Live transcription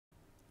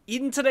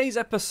In today's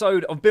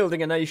episode of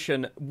Building a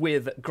Nation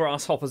with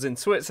Grasshoppers in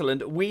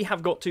Switzerland, we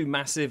have got two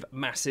massive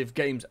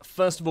games.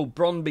 First of all,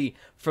 Brøndby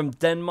from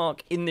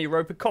Denmark in the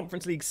Europa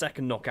Conference League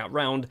second knockout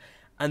round,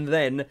 and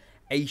then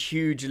a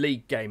huge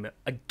league game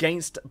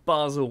against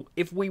Basel.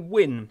 If we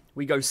win,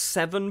 we go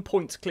 7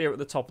 points clear at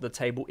the top of the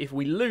table. If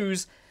we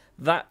lose,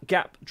 that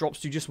gap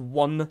drops to just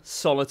one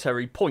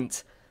solitary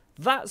point.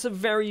 That's a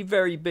very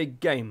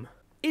big game.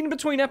 In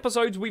between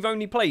episodes, we've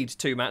only played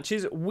 2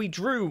 matches. We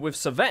drew with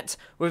Servette,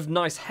 with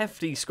Nice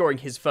Hefty scoring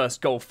his first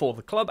goal for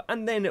the club,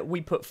 and then we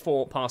put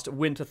 4 past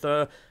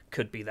Winterthur,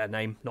 could be their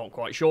name, not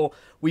quite sure.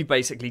 We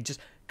basically just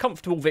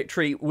comfortable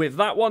victory with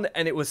that one,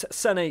 and it was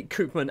Sene,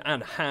 Koopman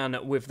and Han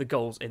with the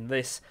goals in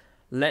this.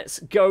 Let's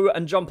go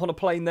and jump on a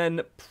plane then,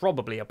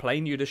 probably a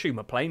plane, you'd assume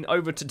a plane,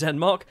 over to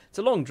Denmark. It's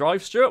a long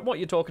drive. Stuart, what are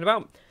you talking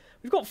about?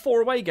 We've got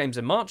 4 away games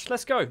in March,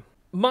 let's go.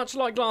 Much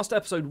like last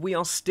episode, we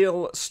are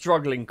still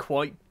struggling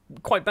quite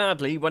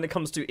badly when it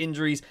comes to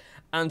injuries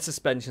and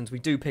suspensions. We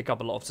do pick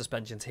up a lot of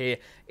suspensions here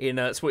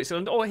in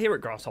Switzerland, or here at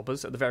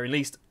Grasshoppers at the very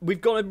least.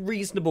 We've got a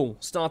reasonable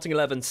starting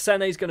 11.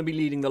 Sene's going to be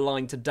leading the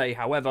line today,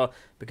 however,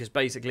 because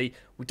basically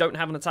we don't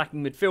have an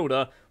attacking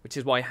midfielder, which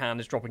is why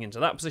Han is dropping into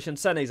that position.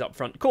 Sene's up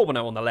front,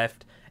 Corbeau on the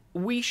left.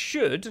 We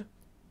should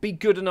be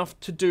good enough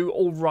to do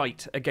all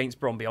right against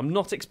Brøndby. I'm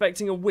not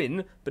expecting a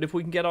win, but if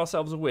we can get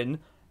ourselves a win,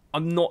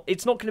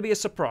 it's not going to be a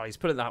surprise,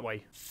 put it that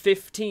way.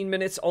 15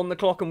 minutes on the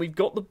clock and we've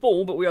got the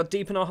ball, but we are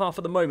deep in our half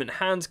at the moment.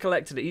 Hans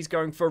collected it, he's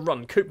going for a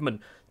run. Koopman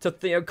to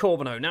Theo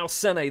Corbeau. Now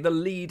Sene, the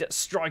lead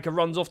striker,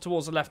 runs off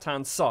towards the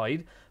left-hand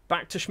side.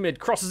 Back to Schmid,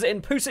 crosses it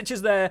in. Pusic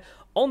is there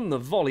on the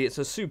volley. It's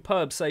a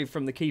superb save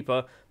from the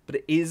keeper, but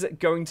it is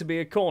going to be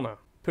a corner.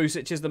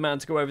 Pusic is the man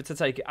to go over to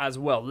take it as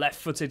well.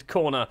 Left-footed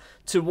corner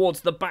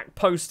towards the back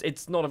post.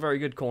 It's not a very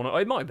good corner.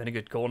 It might have been a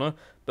good corner,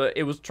 but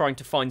it was trying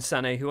to find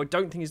Sene, who I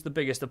don't think is the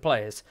biggest of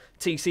players.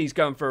 TC's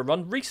going for a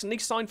run. Recently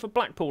signed for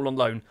Blackpool on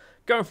loan.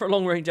 Going for a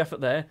long-range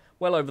effort there.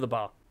 Well over the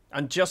bar.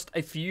 And just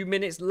a few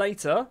minutes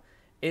later,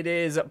 it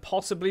is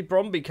possibly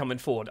Brøndby coming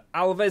forward.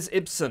 Alves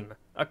Ibsen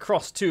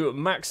across to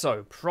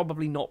Maxo.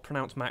 Probably not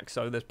pronounced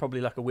Maxo. There's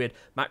probably like a weird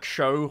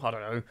Maxo. I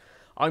don't know.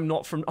 I'm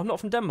not from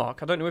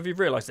Denmark. I don't know if you've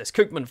realised this.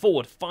 Koopman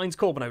forward, finds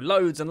Corbeau.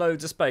 Loads and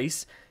loads of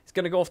space. He's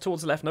going to go off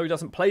towards the left. No, he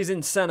doesn't. Plays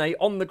in Sene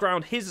on the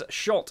ground. His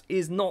shot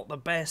is not the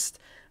best,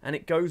 and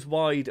it goes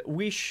wide.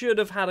 We should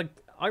have had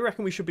I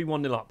reckon we should be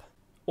 1-0 up.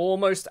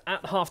 Almost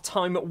at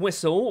half-time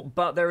whistle,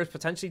 but there is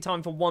potentially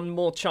time for one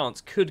more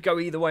chance. Could go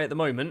either way at the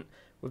moment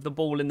with the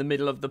ball in the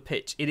middle of the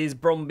pitch. It is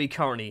Brøndby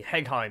currently.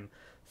 Hegheim.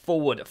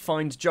 Forward,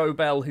 finds Joe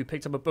Bell, who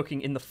picked up a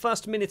booking in the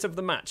first minute of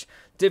the match.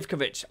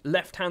 Divkovic,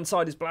 left-hand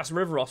side is Blas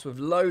Riveros with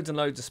loads and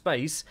loads of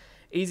space.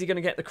 Is he going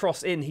to get the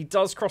cross in? He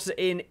does cross it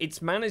in. It's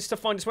managed to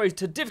find its way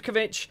to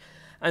Divkovic,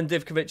 and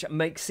Divkovic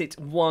makes it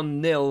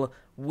 1-0.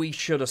 We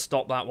should have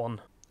stopped that one.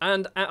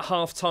 And at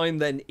half-time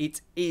then,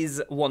 it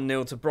is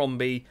 1-0 to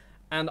Brøndby.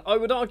 And I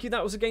would argue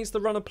that was against the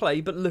run of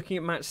play, but looking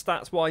at match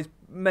stats-wise,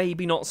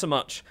 maybe not so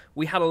much.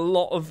 We had a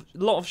lot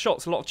of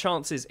shots, a lot of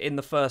chances in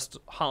the first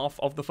half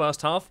of the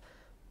first half,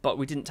 but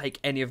we didn't take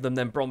any of them.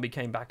 Then Brøndby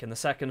came back in the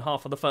second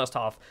half of the first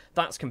half.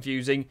 That's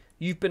confusing.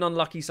 You've been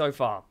unlucky so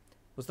far.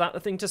 Was that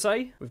the thing to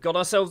say? We've got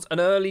ourselves an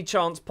early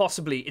chance,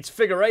 possibly. It's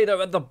Figueiredo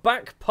at the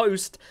back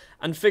post,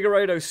 and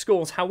Figueiredo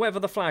scores. However,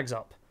 the flag's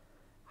up.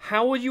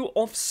 How are you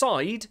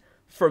offside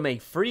from a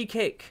free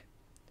kick?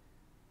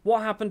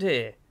 What happened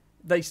here?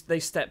 They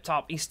stepped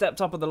up. He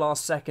stepped up at the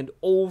last second.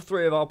 All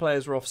 3 of our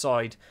players were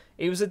offside.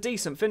 It was a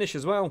decent finish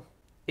as well.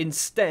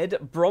 Instead,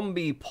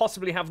 Brøndby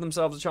possibly have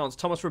themselves a chance.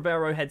 Thomas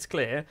Ribeiro heads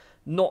clear.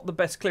 Not the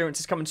best clearance.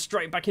 Is coming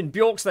straight back in.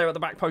 Bjork's there at the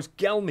back post.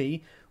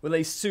 Gelmi with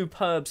a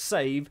superb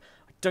save.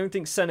 I don't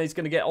think Sene's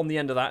going to get on the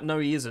end of that. No,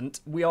 he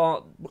isn't.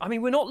 We're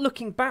not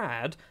looking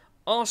bad.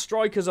 Our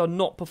strikers are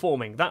not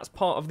performing. That's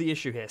part of the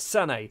issue here.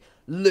 Sene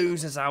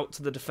loses out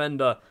to the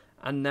defender.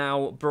 And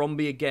now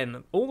Brøndby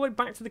again. All the way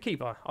back to the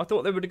keeper. I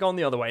thought they would have gone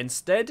the other way.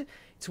 Instead,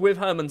 it's with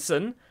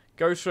Hermansson.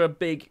 Goes for a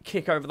big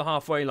kick over the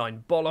halfway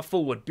line. Boller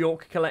forward.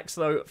 Bjork collects,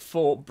 though,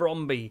 for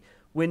Brøndby.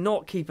 We're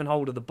not keeping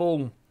hold of the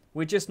ball.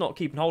 We're just not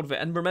keeping hold of it.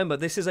 And remember,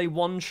 this is a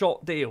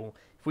one-shot deal.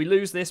 If we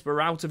lose this,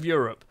 we're out of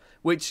Europe.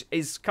 Which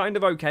is kind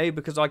of okay,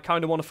 because I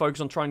kind of want to focus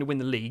on trying to win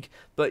the league.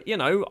 But, you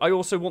know, I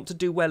also want to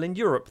do well in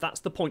Europe. That's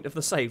the point of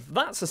the save.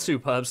 That's a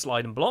superb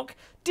slide and block.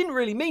 Didn't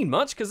really mean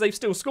much, because they've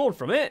still scored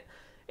from it.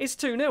 It's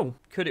 2-0.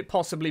 Could it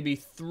possibly be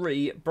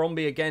 3?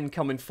 Brøndby again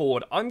coming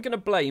forward. I'm going to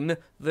blame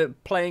the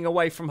playing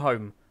away from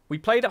home. We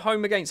played at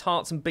home against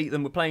Hearts and beat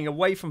them. We're playing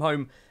away from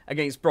home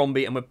against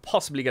Brøndby, and we're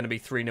possibly going to be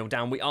 3-0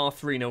 down. We are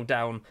 3-0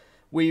 down.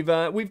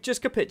 We've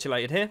just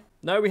capitulated here.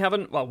 No, we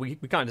haven't. Well, we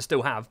kind of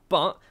still have,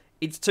 but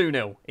it's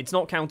 2-0. It's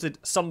not counted.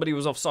 Somebody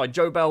was offside.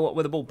 Joe Bell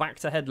with the ball back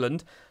to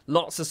Headland.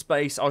 Lots of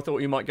space. I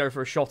thought he might go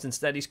for a shot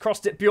instead. He's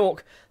crossed it.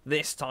 Bjork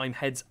this time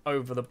heads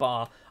over the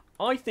bar.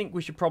 I think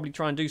we should probably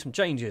try and do some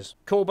changes.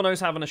 Corbeau's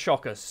having a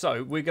shocker,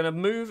 so we're going to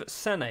move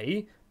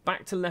Sene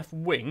back to left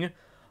wing.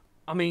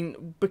 I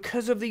mean,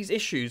 because of these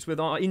issues with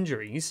our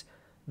injuries,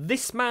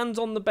 this man's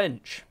on the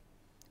bench.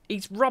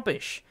 He's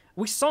rubbish.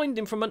 We signed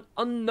him from an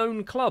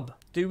unknown club.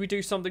 Do we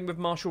do something with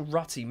Marshall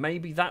Rutty?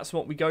 Maybe that's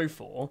what we go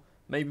for.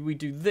 Maybe we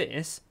do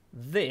this,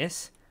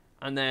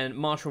 and then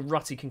Marshall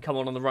Rutty can come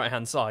on the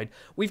right-hand side.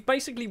 We've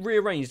basically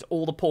rearranged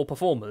all the poor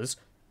performers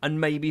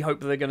and maybe hope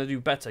that they're going to do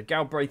better.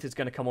 Galbraith is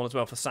going to come on as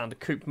well for Sander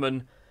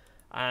Koopman.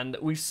 And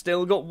we've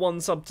still got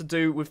one sub to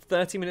do with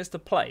 30 minutes to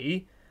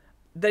play.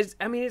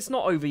 It's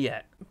not over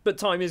yet, but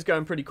time is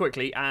going pretty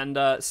quickly. And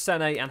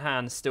Sene and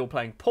Han still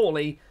playing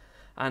poorly.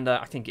 And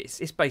I think it's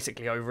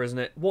basically over, isn't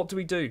it? What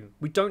do?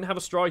 We don't have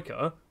a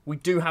striker. We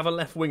do have a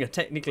left winger,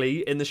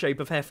 technically, in the shape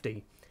of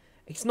Hefty.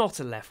 He's not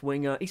a left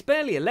winger. He's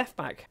barely a left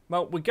back.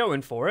 Well, we're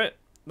going for it.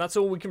 That's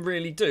all we can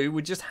really do.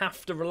 We just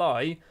have to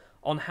rely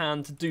on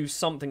Han to do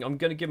something. I'm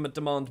going to give him a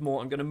demand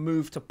more. I'm going to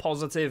move to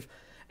positive.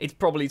 It's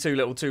probably too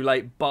little too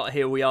late, but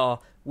here we are.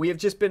 We have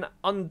just been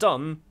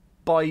undone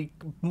by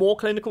more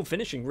clinical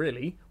finishing,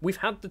 really. We've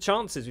had the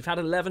chances. We've had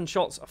 11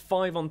 shots,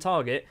 5 on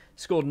target,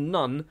 scored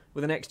none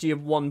with an XG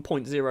of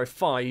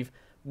 1.05,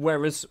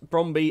 whereas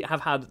Bromby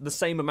have had the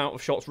same amount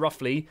of shots,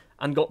 roughly,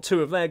 and got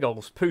 2 of their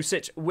goals.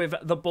 Pusic with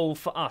the ball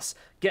for us.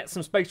 Gets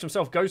some space for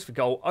himself, goes for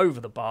goal, over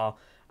the bar,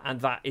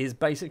 and that is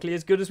basically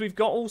as good as we've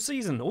got all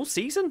season. All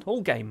season?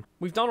 All game.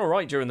 We've done all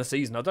right during the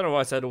season. I don't know why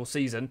I said all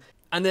season.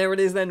 And there it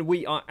is then.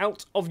 We are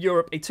out of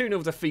Europe. A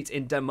 2-0 defeat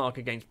in Denmark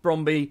against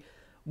Bromby.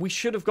 We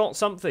should have got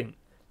something.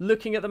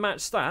 Looking at the match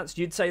stats,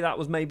 you'd say that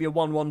was maybe a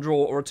 1-1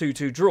 draw or a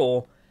 2-2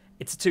 draw.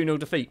 It's a 2-0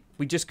 defeat.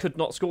 We just could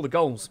not score the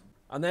goals.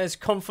 And there's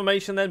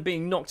confirmation then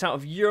being knocked out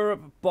of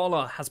Europe.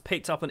 Boller has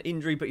picked up an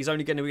injury, but he's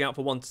only going to be out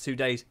for 1 to 2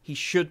 days. He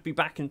should be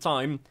back in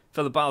time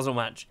for the Basel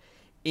match.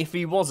 If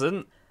he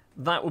wasn't,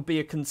 that would be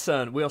a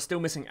concern. We are still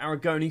missing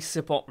Aragoni,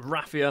 Sipot,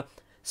 Raffia,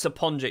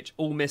 Saponjic,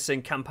 all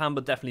missing.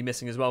 Kampamba definitely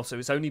missing as well. So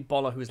it's only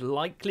Boller who is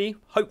likely,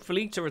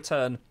 hopefully, to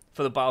return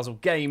for the Basel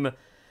game.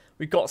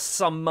 We've got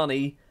some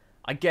money.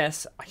 I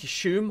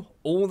assume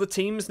all the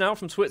teams now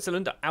from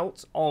Switzerland are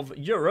out of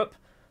Europe.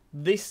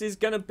 This is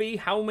going to be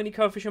how many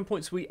coefficient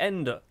points we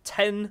end at?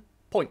 10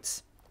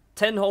 points.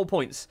 10 whole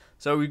points.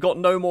 So we've got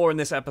no more in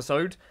this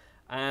episode.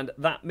 And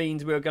that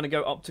means we are going to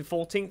go up to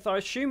 14th, I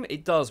assume.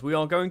 It does. We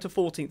are going to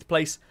 14th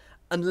place.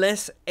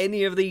 Unless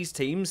any of these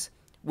teams,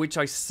 which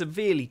I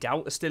severely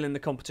doubt, are still in the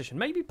competition.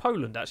 Maybe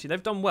Poland, actually.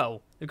 They've done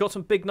well. They've got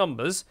some big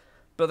numbers.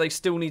 But they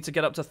still need to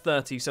get up to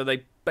 30. So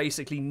they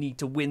basically need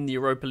to win the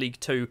Europa League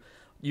 2,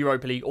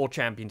 Europa League or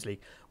Champions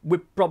League.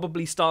 We're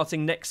probably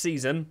starting next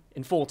season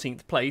in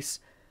 14th place.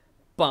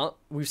 But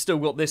we've still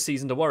got this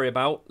season to worry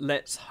about.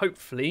 Let's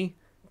hopefully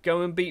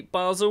go and beat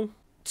Basel.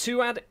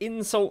 To add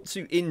insult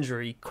to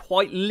injury,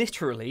 quite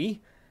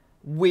literally,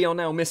 we are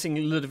now missing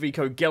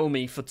Ludovico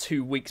Gelmi for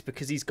 2 weeks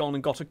because he's gone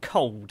and got a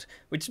cold.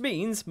 Which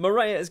means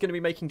Morea is going to be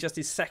making just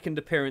his second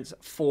appearance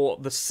for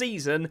the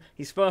season.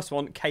 His first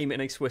one came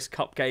in a Swiss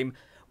Cup game.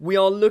 We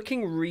are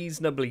looking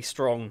reasonably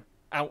strong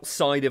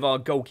outside of our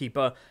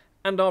goalkeeper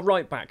and our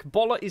right back.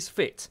 Boller is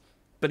fit,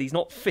 but he's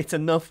not fit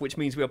enough, which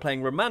means we are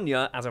playing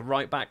Romagna as a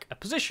right back, a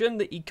position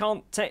that he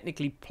can't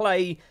technically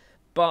play,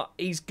 but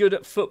he's good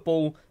at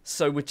football,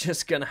 so we're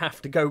just going to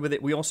have to go with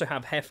it. We also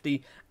have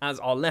Hefty as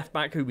our left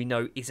back, who we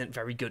know isn't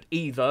very good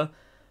either.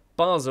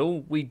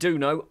 Basel, we do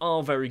know,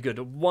 are very good.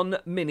 1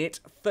 minute,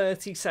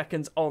 30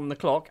 seconds on the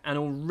clock, and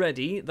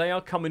already they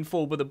are coming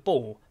forward with a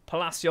ball.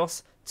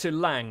 Palacios to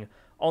Lang.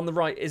 On the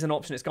right is an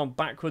option. It's gone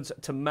backwards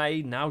to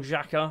May. Now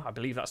Xhaka. I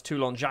believe that's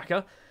Toulon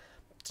Xhaka.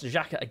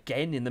 Xhaka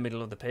again in the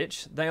middle of the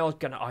pitch. They are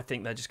going to, I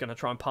think they're just going to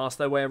try and pass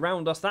their way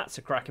around us. That's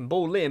a cracking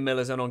ball. Liam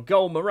Miller's in on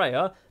goal.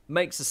 Morea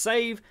makes a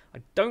save. I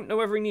don't know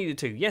whether he needed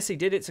to. Yes, he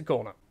did. It's a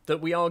corner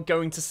that we are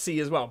going to see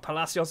as well.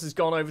 Palacios has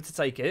gone over to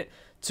take it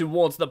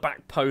towards the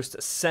back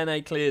post.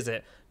 Sene clears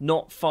it.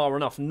 Not far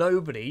enough.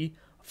 Nobody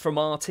from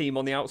our team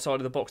on the outside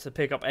of the box to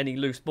pick up any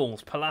loose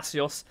balls.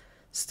 Palacios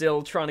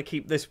still trying to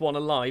keep this one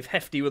alive.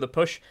 Hefty with a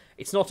push.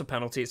 It's not a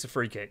penalty. It's a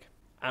free kick.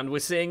 And we're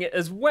seeing it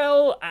as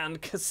well,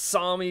 and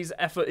Kasami's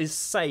effort is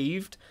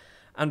saved,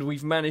 and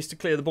we've managed to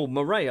clear the ball.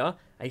 Morea,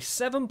 a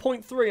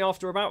 7.3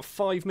 after about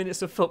 5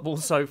 minutes of football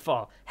so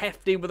far.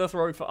 Hefty with a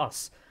throw for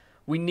us.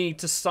 We need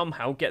to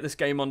somehow get this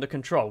game under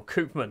control.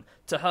 Koopman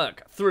to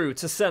Herc, through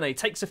to Sene,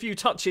 takes a few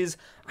touches,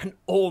 and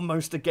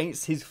almost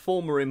against his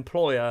former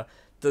employer,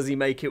 does he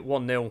make it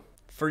 1-0.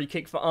 Free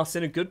kick for us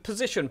in a good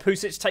position.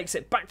 Pusic takes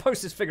it, back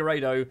post is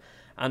Figueiredo,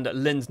 and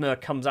Lindner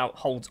comes out,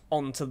 holds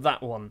on to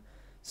that one.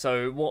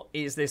 So what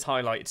is this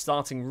highlight? It's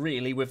starting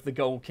really with the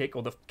goal kick,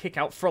 or the kick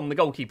out from the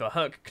goalkeeper.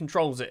 Herc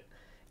controls it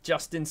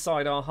just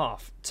inside our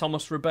half.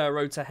 Thomas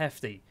Ribeiro to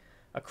Hefty.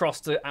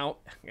 Across to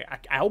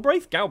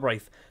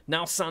Galbraith.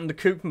 Now Sander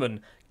Koopman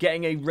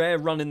getting a rare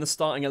run in the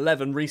starting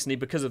 11 recently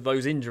because of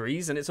those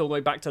injuries. And it's all the way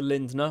back to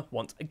Lindner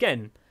once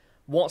again.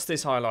 What's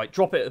this highlight?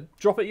 Drop it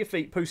at your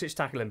feet. Pusic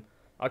tackle him.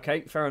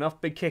 Okay, fair enough.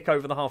 Big kick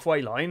over the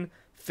halfway line.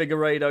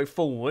 Figueiredo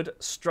forward.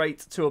 Straight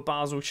to a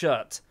Basel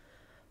shirt.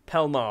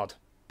 Pelmard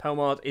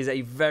is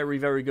a very,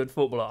 very good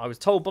footballer. I was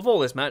told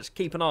before this match,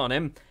 keep an eye on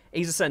him.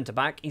 He's a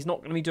centre-back. He's not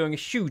going to be doing a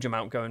huge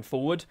amount going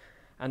forward.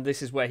 And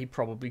this is where he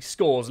probably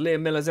scores.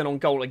 Liam Miller's in on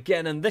goal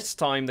again. And this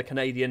time, the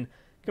Canadian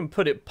Can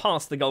put it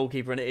past the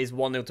goalkeeper, and it is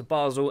 1-0 to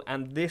Basel.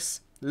 And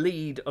this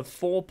lead of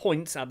 4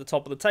 points at the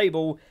top of the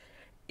table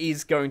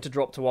is going to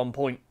drop to 1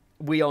 point.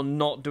 We are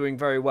not doing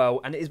very well,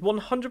 and it is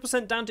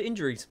 100% down to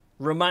injuries.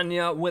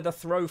 Romagna with a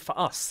throw for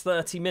us.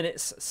 30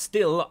 minutes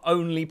still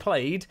only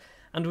played,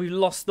 and we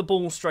lost the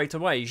ball straight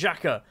away.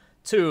 Xhaka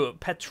to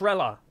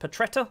Petrella.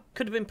 Petretta?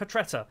 Could have been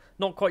Petretta.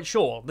 Not quite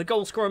sure. The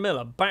goal scorer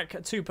Miller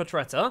back to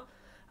Petretta.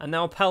 And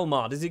now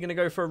Pelmard. Is he going to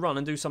go for a run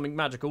and do something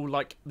magical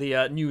like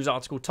the news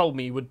article told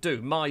me he would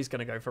do? Mai's going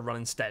to go for a run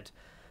instead.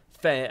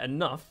 Fair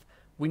enough.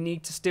 We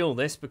need to steal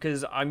this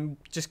because I'm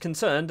just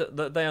concerned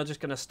that they are just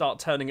going to start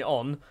turning it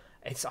on.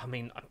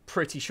 I'm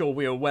pretty sure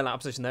we are well out of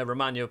position there.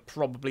 Romagna,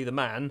 probably the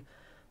man.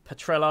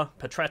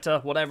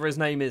 Petretta, whatever his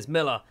name is.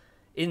 Miller,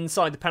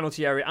 inside the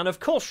penalty area. And of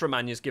course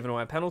Romagna's given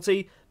away a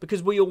penalty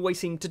because we always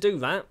seem to do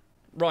that.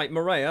 Right,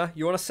 Maria,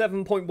 you're on a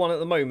 7.1 at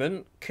the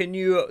moment. Can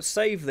you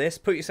save this?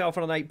 Put yourself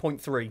on an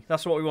 8.3.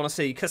 That's what we want to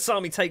see.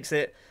 Kasami takes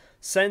it,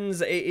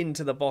 sends it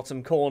into the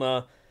bottom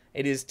corner.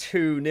 It is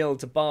 2-0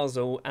 to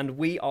Basel, and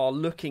we are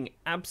looking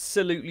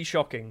absolutely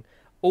shocking.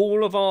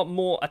 All of our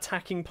more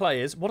attacking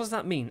players, what does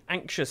that mean?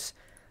 Anxious.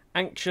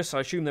 Anxious, I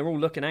assume they're all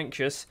looking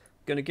anxious.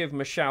 Going to give them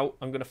a shout.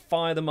 I'm going to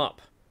fire them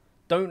up.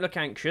 Don't look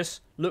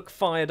anxious. Look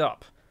fired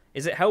up.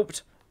 Is it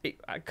helped? It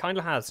kind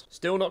of has.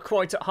 Still not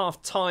quite at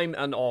half-time,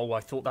 and I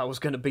thought that was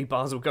going to be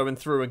Basel going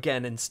through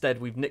again. Instead,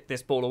 we've nicked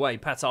this ball away.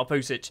 Petar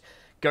Pusic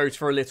goes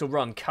for a little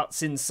run,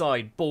 cuts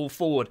inside, ball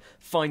forward,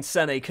 finds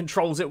Sene,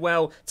 controls it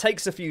well,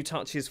 takes a few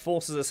touches,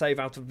 forces a save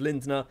out of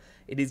Lindner.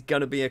 It is going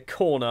to be a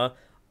corner.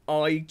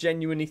 I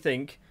genuinely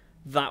think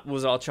that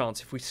was our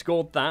chance. If we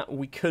scored that,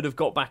 we could have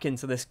got back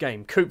into this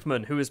game.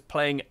 Koopman, who is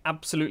playing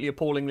absolutely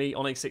appallingly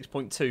on a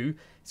 6.2.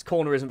 His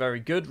corner isn't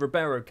very good.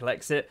 Ribeiro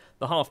collects it.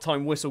 The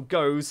half-time whistle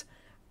goes.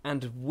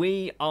 And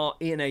we are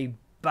in a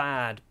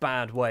bad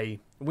way.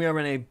 We are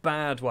in a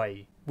bad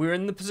way. We're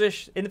in the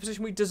position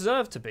we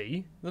deserve to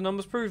be. The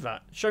numbers prove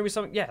that. Show me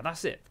something. Yeah,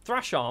 that's it.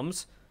 Thrash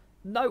arms.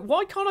 No,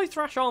 why can't I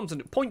thrash arms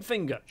and point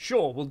finger?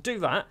 Sure, we'll do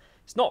that.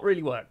 It's not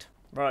really worked.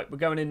 Right, we're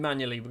going in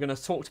manually. We're going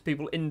to talk to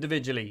people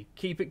individually.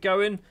 Keep it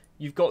going.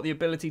 You've got the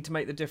ability to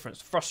make the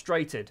difference.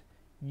 Frustrated.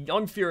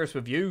 I'm furious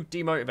with you.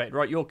 Demotivated.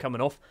 Right, you're coming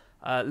off.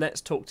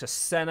 Let's talk to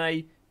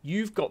Sene.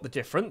 You've got the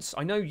difference.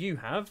 I know you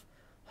have.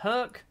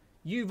 Herc.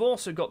 You've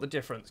also got the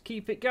difference.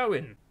 Keep it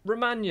going.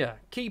 Romagna,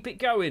 keep it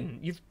going.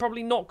 You've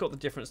probably not got the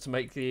difference to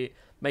make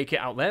it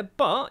out there,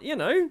 but, you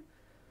know,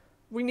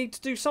 we need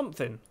to do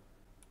something.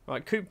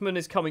 Right, Koopman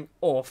is coming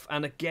off,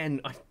 and again,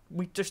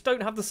 we just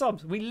don't have the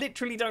subs. We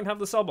literally don't have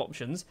the sub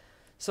options.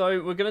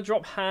 So we're going to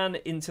drop Han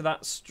into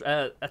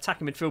that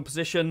attacking midfield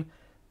position.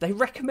 They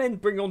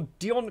recommend bring on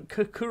Dion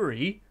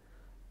Kukuri,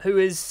 who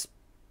is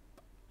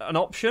an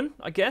option,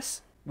 I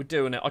guess. We're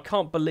doing it. I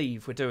can't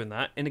believe we're doing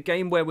that. In a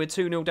game where we're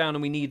 2-0 down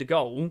and we need a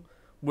goal,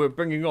 we're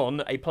bringing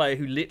on a player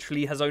who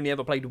literally has only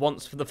ever played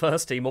once for the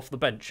first team off the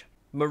bench.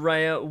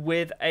 Maria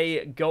with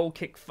a goal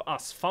kick for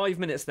us. 5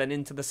 minutes then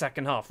into the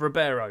second half.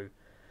 Ribeiro.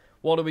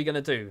 What are we going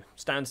to do?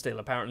 Stand still,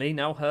 apparently.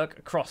 Now Herc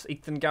across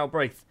Ethan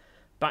Galbraith.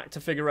 Back to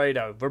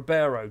Figueiredo.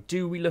 Ribeiro.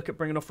 Do we look at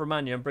bringing off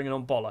Romagna and bringing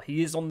on Bolla?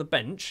 He is on the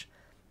bench,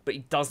 but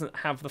he doesn't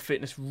have the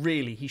fitness.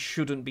 Really, he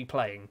shouldn't be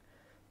playing.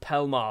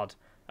 Pelmard.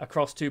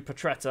 Across to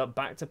Petretta,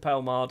 back to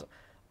Pelmard.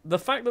 The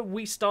fact that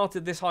we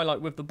started this highlight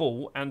with the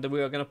ball and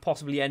we are going to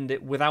possibly end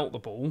it without the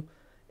ball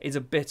is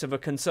a bit of a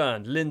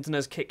concern.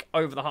 Lindner's kick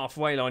over the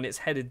halfway line, it's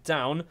headed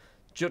down.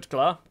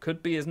 Jutkla,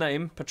 could be his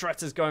name.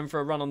 Petretta's going for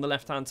a run on the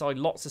left-hand side,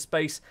 lots of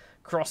space,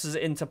 crosses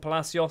it into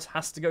Palacios,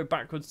 has to go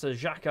backwards to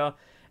Xhaka.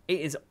 It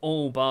is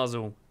all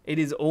Basel. It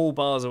is all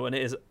Basel, and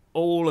it is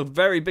all a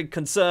very big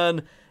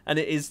concern, and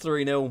it is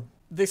 3-0.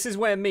 This is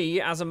where me,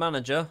 as a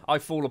manager, I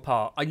fall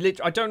apart. I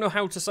don't know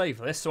how to save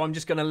this, so I'm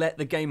just going to let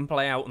the game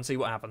play out and see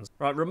what happens.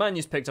 Right,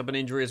 Romagna's picked up an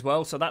injury as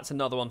well, so that's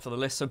another one for the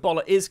list. So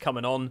Bolla is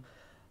coming on.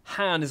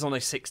 Han is on a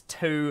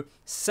 6-2.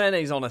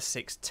 Sene's on a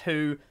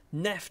 6-2.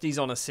 Nefty's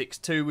on a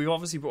 6-2. We've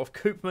obviously brought off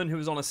Koopman, who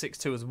was on a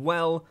 6-2 as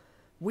well.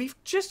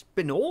 We've just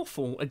been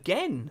awful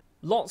again.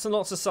 Lots and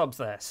lots of subs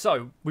there.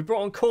 So, we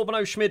brought on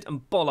Corbano, Schmidt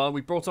and Bolla.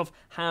 We brought off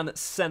Han,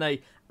 Sene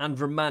and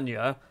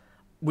Romagna.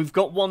 We've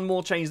got one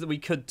more change that we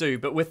could do,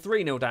 but we're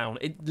 3-0 down.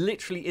 It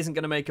literally isn't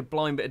going to make a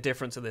blind bit of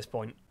difference at this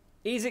point.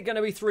 Is it going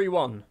to be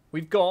 3-1?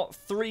 We've got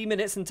 3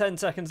 minutes and 10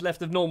 seconds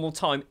left of normal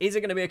time. Is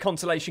it going to be a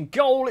consolation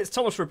goal? It's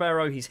Thomas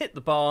Ribeiro. He's hit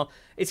the bar.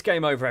 It's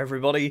game over,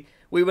 everybody.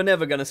 We were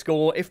never going to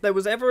score. If there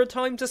was ever a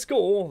time to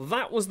score,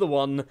 that was the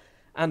one.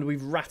 And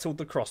we've rattled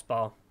the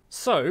crossbar.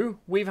 So,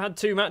 we've had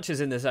 2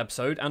 matches in this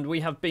episode, and we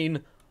have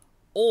been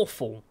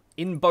awful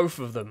in both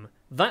of them.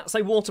 That's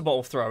a water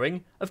bottle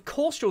throwing. Of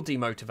course you're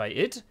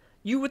demotivated.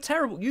 You were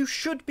terrible. You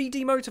should be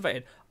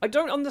demotivated. I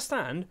don't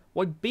understand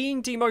why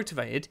being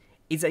demotivated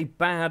is a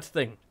bad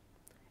thing.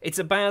 It's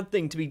a bad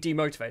thing to be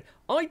demotivated.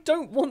 I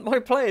don't want my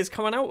players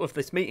coming out of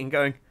this meeting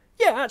going,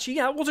 yeah,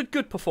 it was a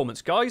good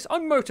performance, guys.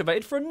 I'm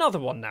motivated for another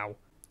one now.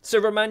 So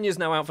Romagna's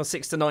now out for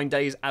 6 to 9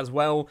 days as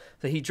well.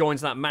 So he joins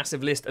that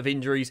massive list of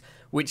injuries,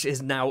 which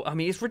is now, I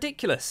mean, it's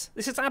ridiculous.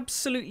 This is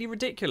absolutely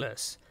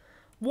ridiculous.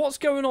 What's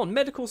going on?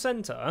 Medical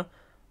centre.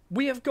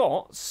 we have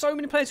got so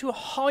many players who are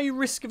high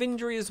risk of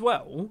injury as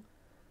well.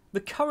 The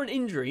current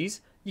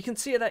injuries, you can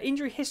see at their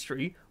injury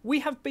history,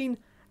 we have been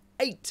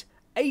 8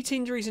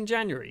 injuries in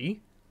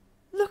January.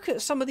 Look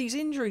at some of these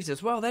injuries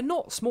as well. They're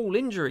not small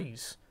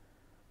injuries.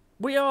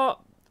 We've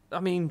got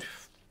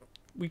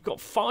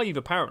 5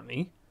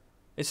 apparently.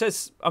 It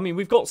says,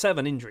 we've got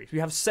 7 injuries. We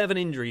have 7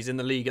 injuries in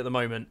the league at the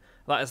moment.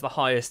 That is the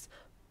highest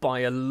by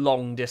a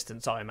long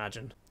distance, I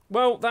imagine.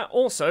 Well, that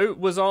also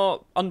was our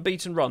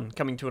unbeaten run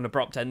coming to an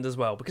abrupt end as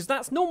well, because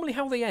that's normally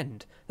how they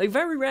end. They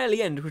very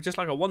rarely end with just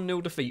like a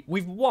 1-0 defeat.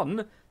 We've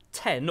won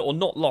 10, or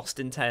not lost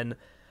in 10,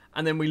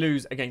 and then we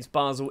lose against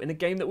Basel in a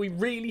game that we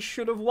really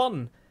should have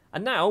won.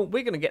 And now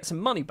we're going to get some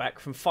money back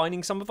from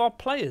finding some of our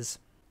players.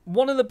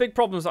 One of the big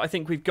problems that I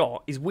think we've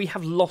got is we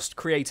have lost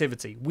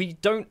creativity. We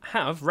don't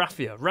have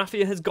Raffia.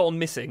 Raffia has gone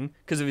missing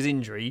because of his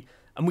injury,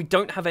 and we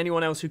don't have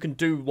anyone else who can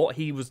do what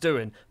he was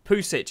doing.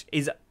 Pusic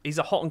is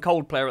a hot and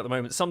cold player at the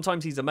moment.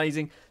 Sometimes he's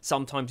amazing,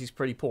 sometimes he's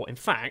pretty poor. In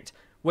fact,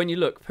 when you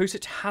look,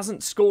 Pusic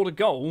hasn't scored a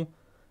goal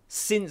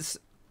since...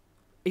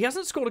 He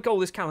hasn't scored a goal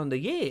this calendar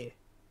year.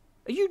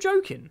 Are you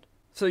joking?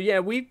 So yeah,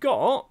 we've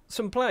got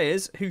some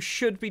players who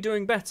should be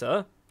doing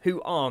better who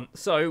aren't.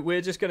 So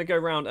we're just going to go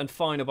around and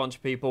find a bunch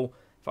of people,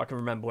 if I can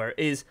remember where it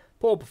is.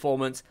 Poor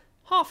performance.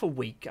 Half a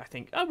week, I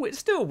think. Oh, it's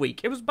still a week.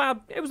 It was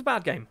bad. It was a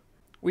bad game.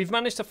 We've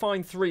managed to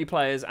find 3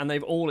 players, and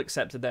they've all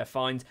accepted their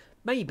fines.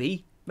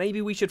 Maybe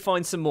we should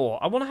find some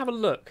more. I want to have a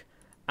look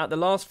at the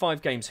last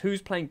 5 games.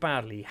 Who's playing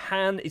badly?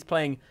 Han is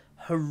playing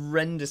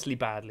horrendously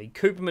badly.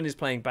 Cooperman is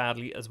playing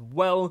badly as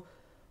well.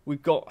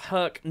 We've got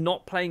Herc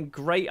not playing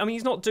great.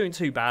 He's not doing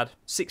too bad.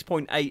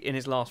 6.8 in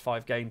his last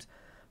 5 games.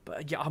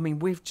 But yeah,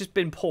 we've just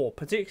been poor.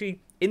 Particularly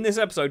in this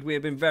episode, we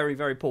have been very,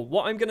 very poor.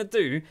 What I'm going to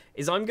do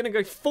is I'm going to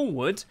go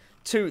forward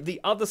to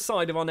the other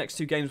side of our next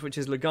 2 games, which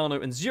is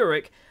Lugano and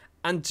Zurich,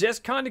 and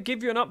just kind of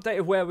give you an update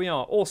of where we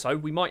are. Also,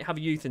 we might have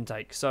a youth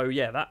intake. So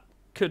yeah,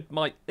 it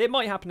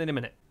might happen in a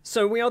minute.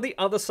 So we are the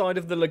other side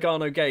of the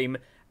Lugano game,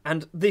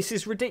 and this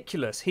is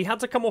ridiculous. He had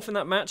to come off in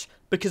that match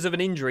because of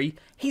an injury.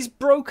 He's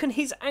broken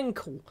his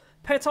ankle.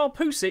 Petar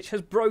Pusic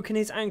has broken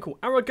his ankle.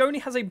 Aragoni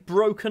has a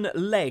broken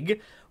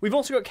leg. We've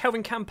also got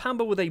Kelvin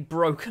Kampamba with a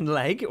broken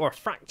leg, or a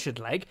fractured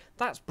leg.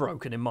 That's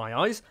broken in my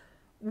eyes.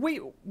 We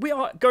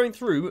are going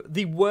through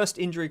the worst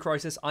injury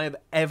crisis I have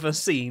ever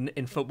seen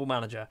in Football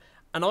Manager.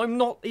 And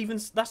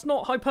that's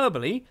not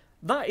hyperbole,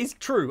 that is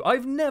true.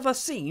 I've never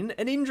seen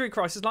an injury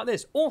crisis like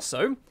this.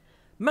 Also,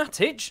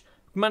 Matic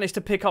managed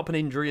to pick up an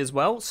injury as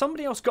well.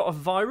 Somebody else got a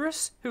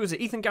virus. Who was it?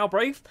 Ethan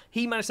Galbraith.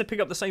 He managed to pick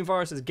up the same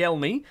virus as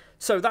Gelmi.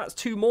 So that's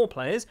 2 more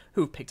players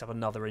who have picked up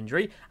another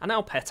injury. And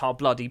now Petar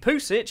Bloody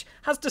Pusic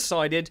has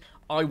decided,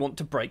 I want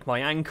to break my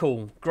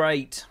ankle.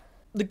 Great.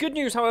 The good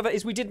news, however,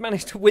 is we did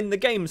manage to win the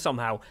game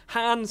somehow.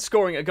 Han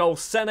scoring a goal,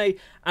 Sene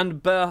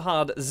and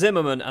Berhard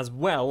Zimmerman as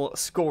well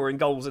scoring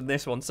goals in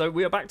this one. So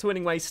we are back to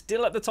winning ways,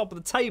 still at the top of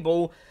the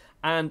table.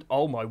 And,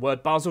 oh my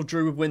word, Basel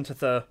drew with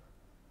Winterthur.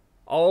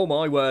 Oh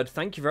my word,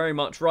 thank you very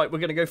much. Right, we're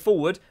going to go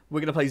forward. We're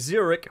going to play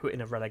Zurich, who are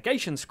in a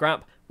relegation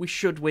scrap. We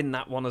should win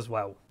that one as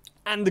well.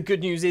 And the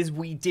good news is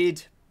we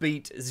did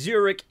beat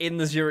Zurich in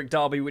the Zurich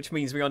derby, which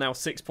means we are now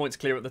 6 points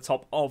clear at the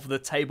top of the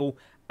table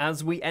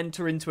as we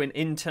enter into an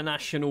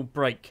international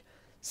break.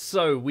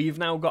 So we've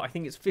now got, I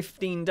think it's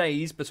 15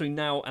 days between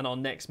now and our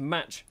next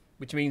match,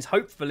 which means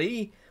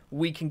hopefully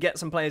we can get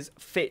some players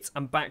fit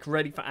and back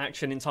ready for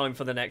action in time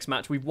for the next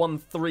match. We've won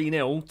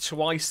 3-0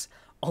 twice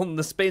on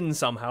the spin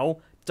somehow.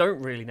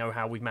 Don't really know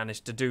how we've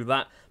managed to do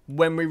that.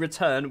 When we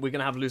return, we're going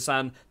to have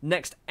Lausanne.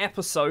 Next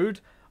episode,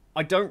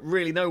 I don't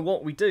really know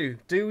what we do.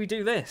 Do we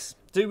do this?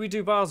 Do we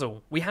do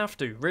Basel? We have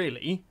to,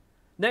 really.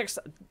 Next,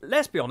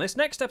 let's be honest,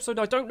 next episode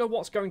I don't know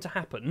what's going to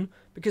happen,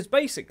 because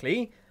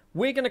basically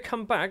we're going to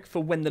come back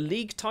for when the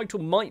league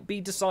title might be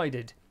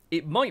decided.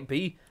 It might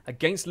be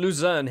against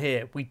Luzern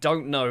here. We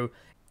don't know.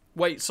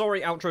 Wait,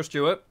 sorry, Outro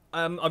Stuart.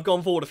 I've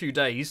gone forward a few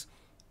days,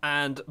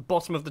 and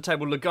bottom of the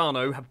table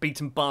Lugano have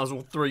beaten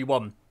Basel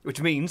 3-1,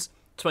 which means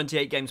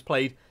 28 games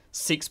played,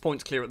 6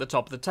 points clear at the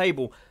top of the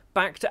table.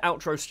 Back to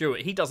Outro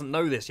Stuart. He doesn't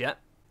know this yet.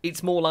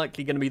 It's more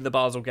likely going to be the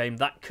Basel game.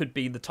 That could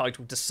be the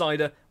title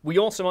decider. We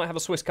also might have a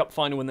Swiss Cup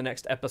final in the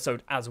next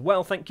episode as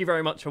well. Thank you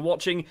very much for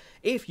watching.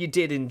 If you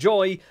did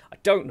enjoy, I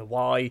don't know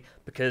why,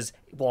 because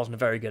it wasn't a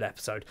very good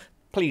episode.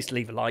 Please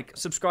leave a like,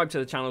 subscribe to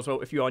the channel as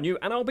well if you are new,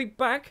 and I'll be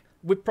back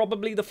with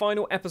probably the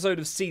final episode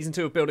of Season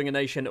 2 of Building a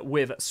Nation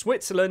with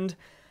Switzerland.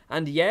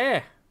 And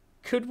yeah,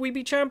 could we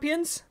be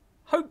champions?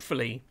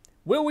 Hopefully.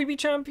 Will we be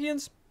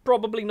champions?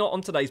 Probably not on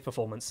today's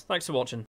performance. Thanks for watching.